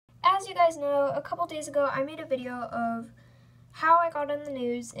As you guys know, a couple days ago I made a video of how I got on the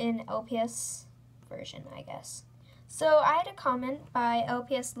news in LPS version, I guess. So I had a comment by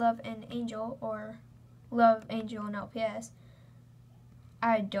LPS Love and Angel, or Love Angel and LPS.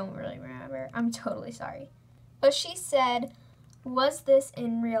 I don't really remember. I'm totally sorry. But she said, "Was this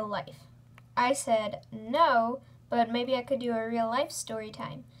in real life?" I said, "No, but maybe I could do a real life story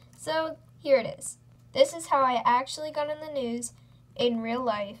time." So here it is. This is how I actually got on the news in real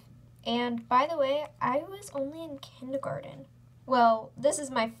life. And by the way, I was only in kindergarten. Well, this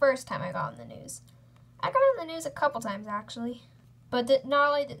is my first time I got on the news. I got on the news a couple times actually. But not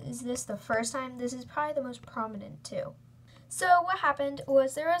only is this the first time, this is probably the most prominent too. So what happened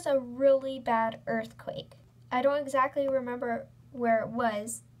was there was a really bad earthquake. I don't exactly remember where it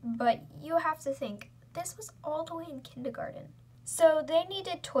was, but you have to think, this was all the way in kindergarten. So they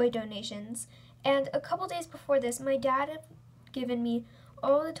needed toy donations, and a couple days before this, my dad had given me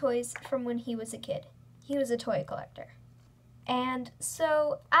all the toys from when he was a kid. He was a toy collector. And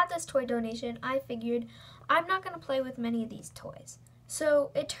so at this toy donation, I figured I'm not going to play with many of these toys.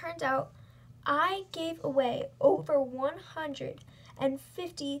 So it turns out I gave away over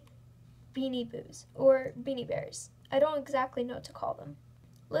 150 Beanie Boos, or Beanie Bears. I don't exactly know what to call them.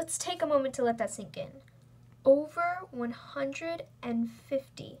 Let's take a moment to let that sink in. Over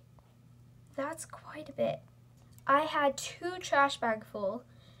 150. That's quite a bit. I had 2 trash bags full,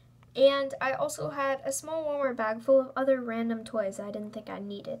 and I also had a small Walmart bag full of other random toys I didn't think I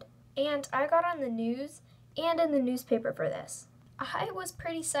needed. And I got on the news and in the newspaper for this. I was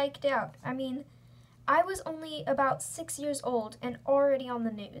pretty psyched out. I mean, I was only about 6 years old and already on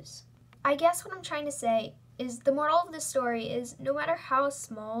the news. I guess what I'm trying to say is the moral of the story is no matter how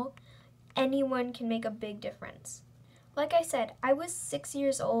small, anyone can make a big difference. Like I said, I was 6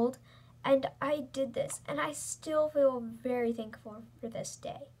 years old and I did this, and I still feel very thankful for this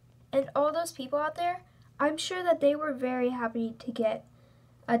day. And all those people out there, I'm sure that they were very happy to get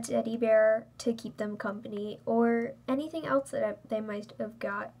a teddy bear to keep them company or anything else that they might have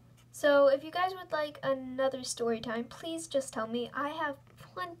got. So if you guys would like another story time, please just tell me. I have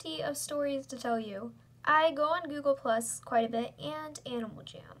plenty of stories to tell you. I go on Google Plus quite a bit and Animal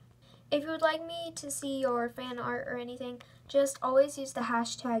Jam. If you would like me to see your fan art or anything, just always use the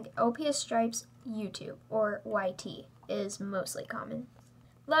hashtag LPS Stripes YouTube, or YT is mostly common.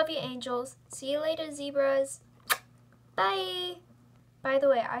 Love you, angels. See you later, zebras. Bye! By the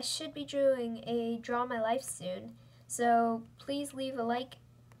way, I should be doing a Draw My Life soon, so please leave a like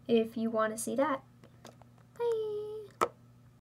if you want to see that. Bye!